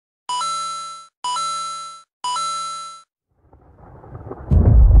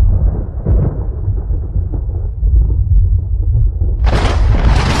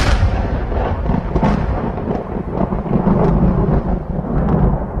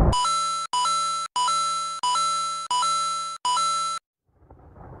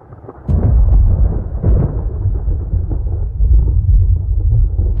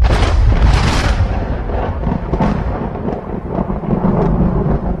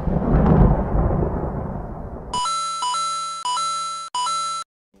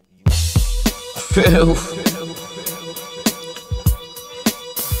Filth.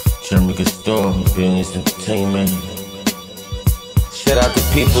 Jermin, Costor Xm Entertainment. Shout out to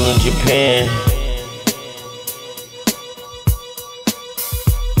people in Japan.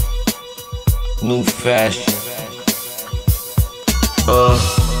 New fashion.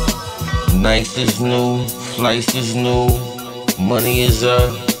 Nights is new, flights is new, money is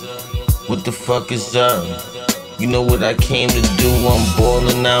up. What the fuck is up? You know what I came to do? I'm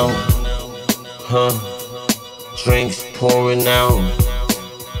balling out. Drinks pouring out.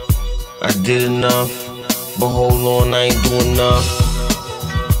 I did enough, but hold on, I ain't doing enough.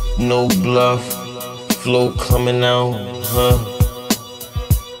 No bluff, flow coming out,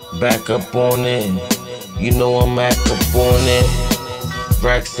 Back up on it, you know I'm back up on it.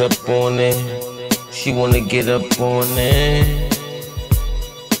 Racks up on it, she wanna get up on it.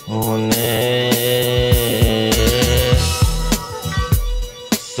 On it.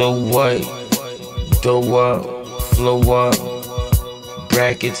 So what? Dough up, flow up,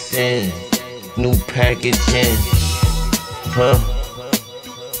 brackets in, new packaging,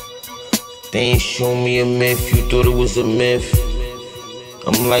 They ain't show me a myth, you thought it was a myth.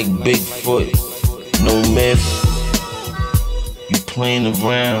 I'm like Bigfoot, no myth. You playing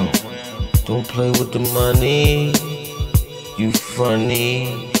around, don't play with the money. You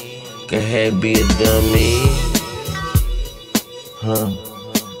funny, go ahead be a dummy,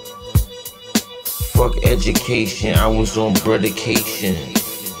 Fuck education, I was on bredication,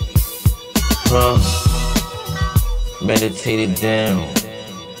 Meditated down,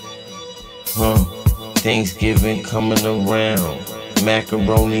 Thanksgiving coming around.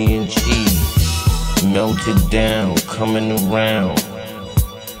 Macaroni and cheese, melted down, coming around,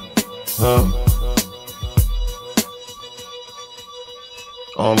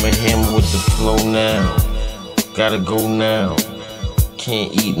 Arm and Hammer with the flow now. Gotta go now,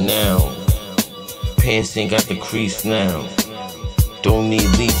 can't eat now. Pants ain't got the crease now. Don't need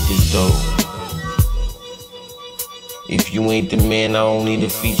leeches though. If you ain't the man, I don't need a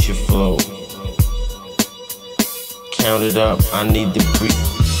feature flow. Count it up, I need to breathe.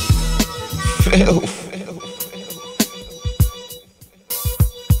 Filth.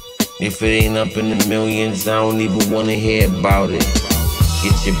 If it ain't up in the millions, I don't even wanna hear about it.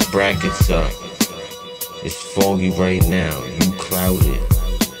 Get your brackets up. It's foggy right now, you clouded.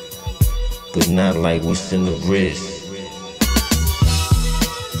 But not like what's in the wrist.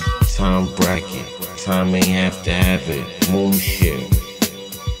 Time bracket, time ain't have to have it. Moon shit.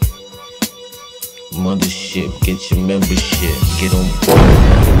 Mothership, get your membership, get on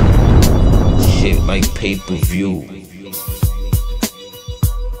board. Shit like pay-per-view.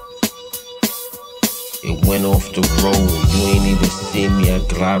 It went off the road, you ain't even see me, I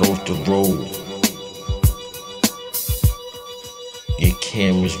glide off the road. Your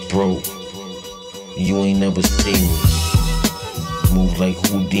camera's broke, you ain't never seen me. Move like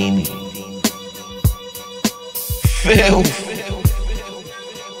Houdini. Filth.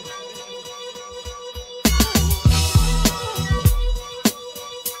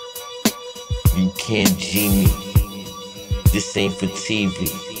 You can't G me, this ain't for TV.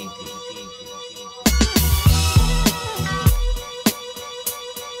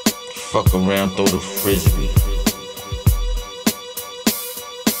 Fuck around, throw the frisbee.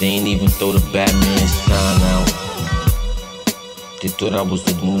 They ain't even throw the Batman sign out. They thought I was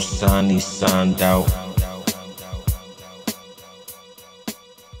the new sign, he signed out.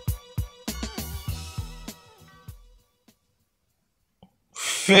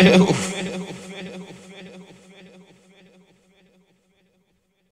 Filth.